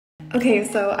Okay,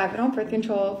 so I've been on birth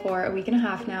control for a week and a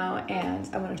half now, and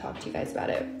I want to talk to you guys about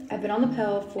it. I've been on the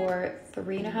pill for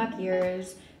 3.5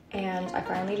 years, and I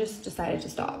finally just decided to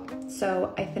stop.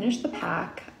 So I finished the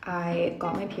pack, I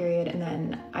got my period, and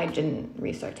then I didn't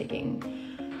restart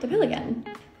taking the pill again.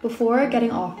 Before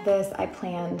getting off this, I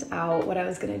planned out what I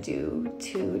was gonna do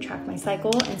to track my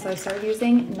cycle, and so I started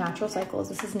using Natural Cycles.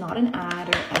 This is not an ad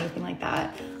or anything like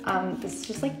that. This is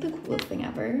just like the coolest thing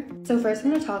ever. So first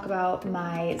I'm gonna talk about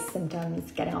my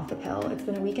symptoms getting off the pill. It's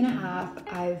been a week and a half.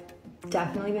 I've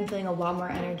definitely been feeling a lot more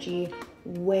energy,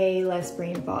 way less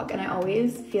brain fog, and I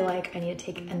always feel like I need to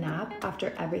take a nap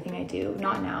after everything I do.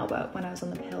 Not now, but when I was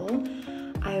on the pill,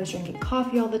 I was drinking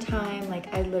coffee all the time.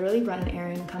 Like, I literally run an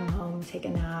errand, come home, take a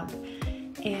nap,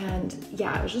 and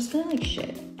yeah, I was just feeling like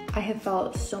shit. I have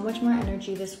felt so much more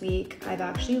energy this week. I've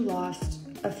actually lost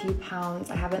a few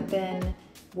pounds. I haven't been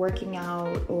working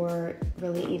out or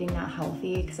really eating that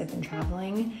healthy because I've been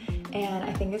traveling, and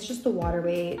I think it's just the water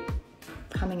weight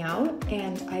coming out,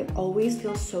 and I always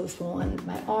feel so swollen.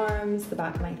 My arms, the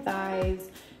back of my thighs,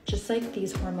 just like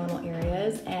these hormonal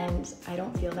areas, and I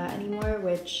don't feel that anymore,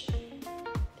 which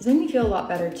is making me feel a lot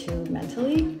better too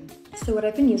mentally. So what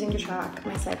I've been using to track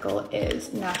my cycle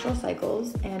is Natural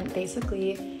Cycles, and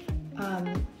basically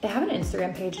they have an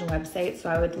Instagram page and website, so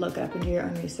I would look it up and do your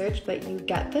own research, but you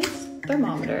get this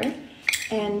thermometer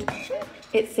and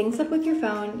it syncs up with your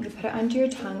phone. You put it under your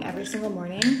tongue every single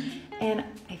morning, and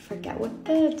I forget what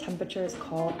the temperature is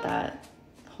called,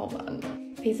 hold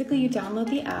on. Basically, you download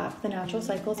the app, the Natural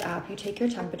Cycles app, you take your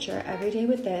temperature every day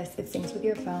with this, it syncs with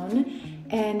your phone,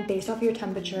 and based off your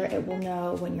temperature, it will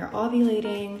know when you're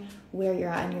ovulating, where you're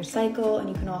at in your cycle, and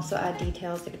you can also add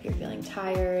details like if you're feeling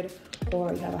tired,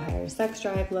 or you have a higher sex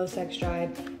drive, low sex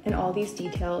drive, and all these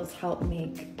details help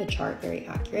make the chart very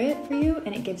accurate for you,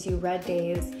 and it gives you red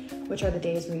days, which are the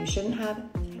days where you shouldn't have,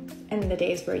 and the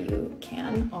days where you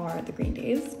can are the green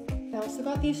days. I also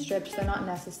got these strips. They're not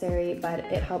necessary, but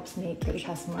it helps make your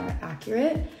test more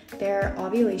accurate. They're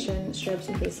ovulation strips,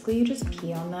 and basically you just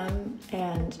pee on them,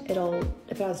 and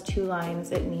if it has 2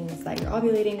 lines, it means that you're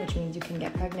ovulating, which means you can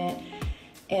get pregnant.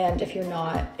 And if you're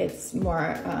not, it's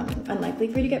more unlikely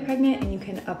for you to get pregnant, and you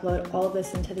can upload all of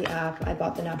this into the app. I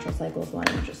bought the Natural Cycles one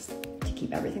just to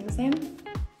keep everything the same.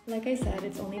 Like I said,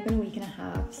 it's only been a week and a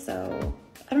half, so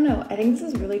I don't know. I think this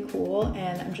is really cool,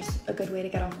 and I'm just a good way to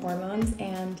get off hormones,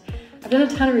 and I've done a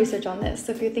ton of research on this.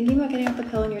 So if you're thinking about getting off the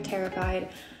pill and you're terrified,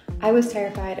 I was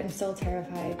terrified, I'm still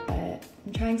terrified, but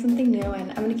I'm trying something new,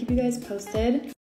 and I'm gonna keep you guys posted.